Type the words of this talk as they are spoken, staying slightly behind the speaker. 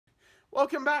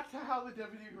Welcome back to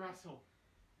HowtoWWEWrestle.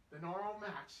 The normal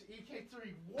match.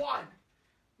 EK3 won.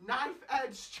 Knife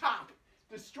edge chop.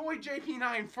 Destroyed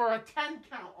JP9 for a 10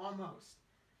 count almost.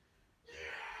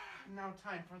 Yeah. Now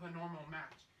time for the normal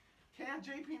match. Can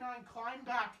JP9 climb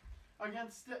back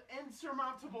against the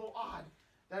insurmountable odd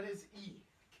that is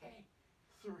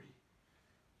EK3?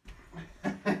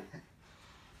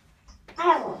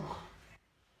 Oh.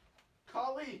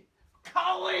 Kali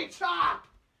chop.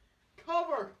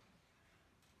 Cover.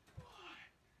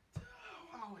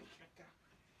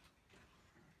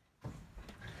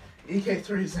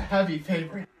 EK3 is a heavy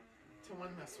favorite to win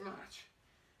this match,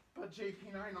 but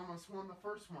JP9 almost won the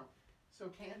first one. So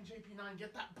can JP9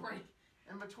 get that break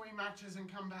in between matches and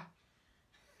come back?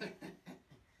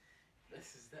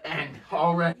 This is the end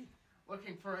already.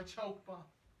 Looking for a choke bomb.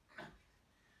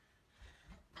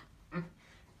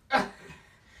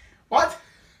 What?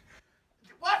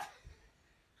 What?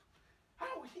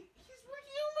 How? He's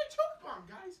working on my choke bomb,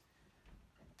 guys.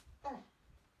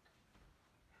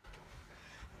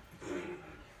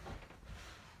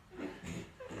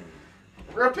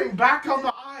 Ripping back on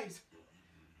the eyes.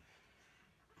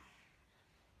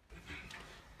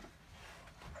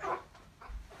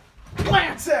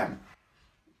 Plants him.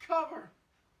 Cover.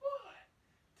 1,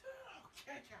 2,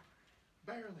 catch him.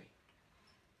 Barely.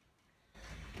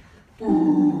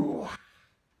 Ooh.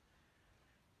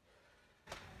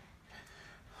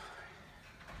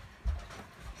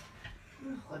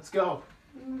 Let's go.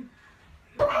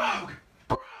 Broke.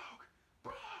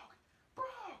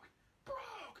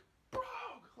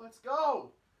 Let's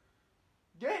go.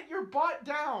 Get your butt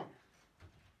down.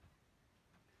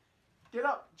 Get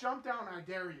up. Jump down, I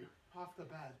dare you. Off the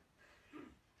bed.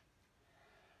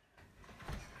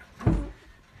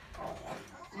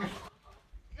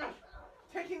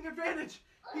 Taking advantage.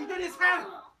 He hit his head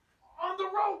on the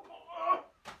rope.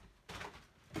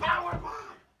 Power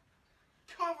bomb.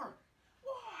 Cover.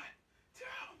 1, 2,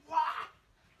 1.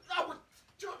 Oh,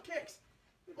 drop kicks.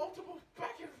 Multiple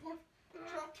back and forth.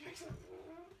 Drop kicks.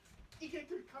 EK3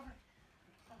 cover.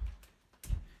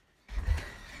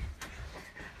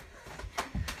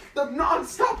 The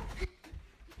non-stop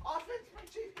offense by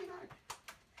JP9.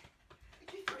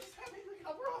 EK3 is having the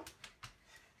cover off.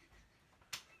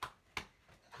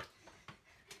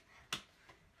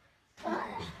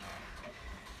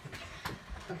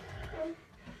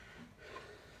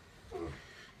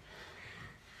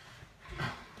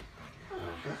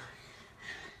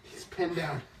 He's pinned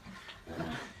down.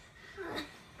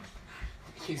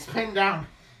 He's pinned down.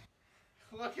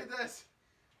 Look at this.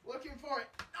 Looking for it.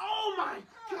 Oh my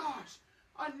gosh.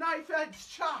 A knife edge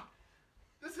chop.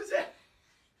 This is it.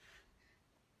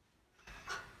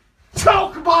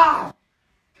 Choke bomb.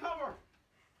 Cover. 1,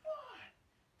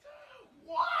 2,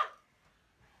 what?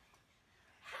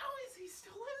 How is he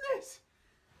still in this?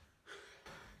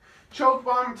 Choke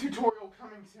bomb tutorial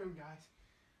coming soon, guys.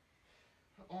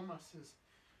 Almost is.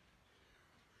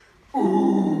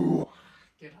 Ooh.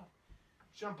 Get up.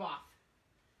 Jump off.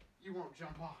 You won't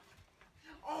jump off.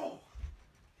 Oh!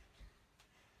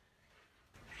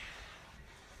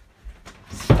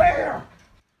 Spare!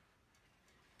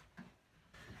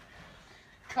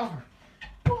 Cover.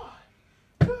 1,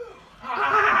 2.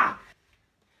 Ah!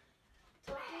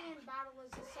 Talking in battle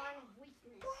is a sign of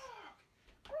weakness.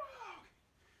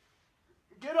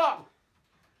 Get up!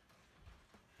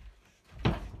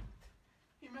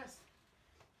 He missed.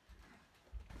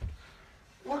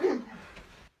 Look him.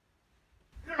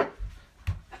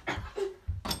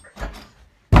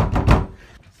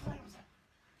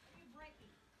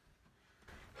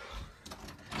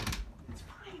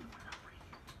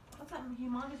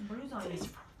 Humongous bruise on you. It's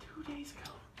from 2 days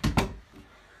ago.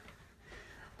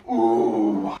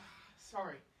 Ooh.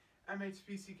 Sorry.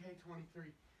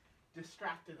 MHPCK23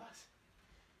 distracted us.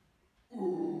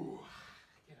 Ooh.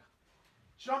 Get up.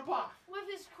 Jump off. With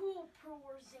his cool Pro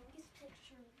Zingus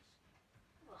pictures.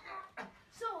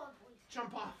 So ugly.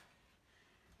 Jump off.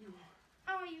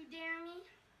 Oh, you dare me?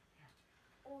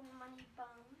 Old money bum.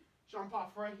 Jump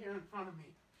off right here in front of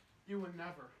me. You would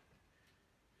never.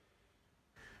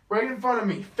 Right in front of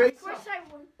me. Face up. Of course I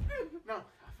wouldn't. No,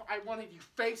 I wanted you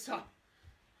face up.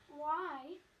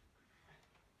 Why?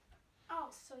 Oh,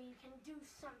 so you can do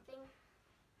something.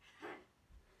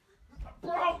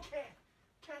 Bro kick!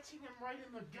 Catching him right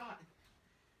in the gut.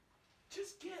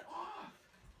 Just get off.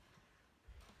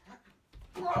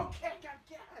 Bro kick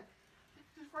again.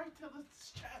 Right to the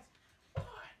chest. 1,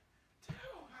 2.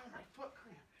 Oh, my foot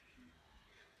cramp.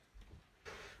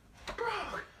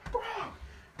 Bro.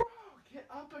 Get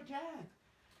up again.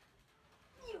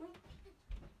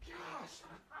 Gosh.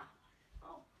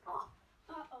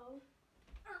 Uh-oh.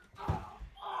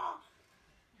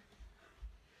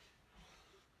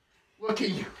 Look at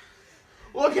you.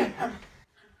 Look at him.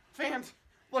 Fans,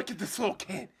 look at this little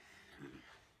kid.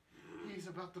 He's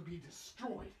about to be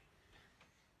destroyed.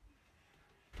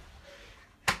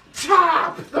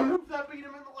 Chop! The move that beat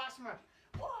him in the last match.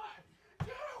 What?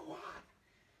 Yeah, what?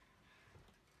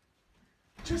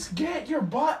 Just get your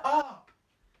butt up.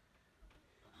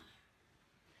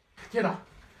 Get up.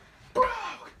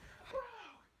 Broke!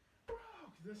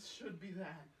 This should be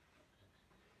that.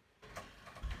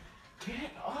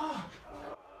 Get up.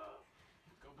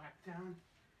 Go back down.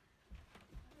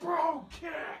 Bro,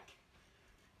 kick.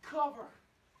 Cover.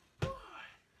 1,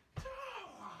 2.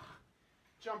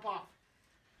 Jump off.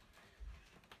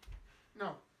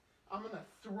 No, I'm gonna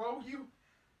throw you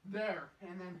there,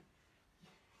 and then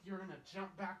you're gonna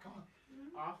jump back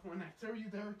off. When I throw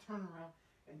you there, turn around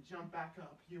and jump back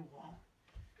up. You won't.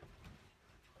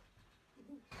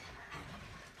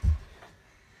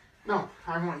 No,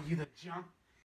 I want you to jump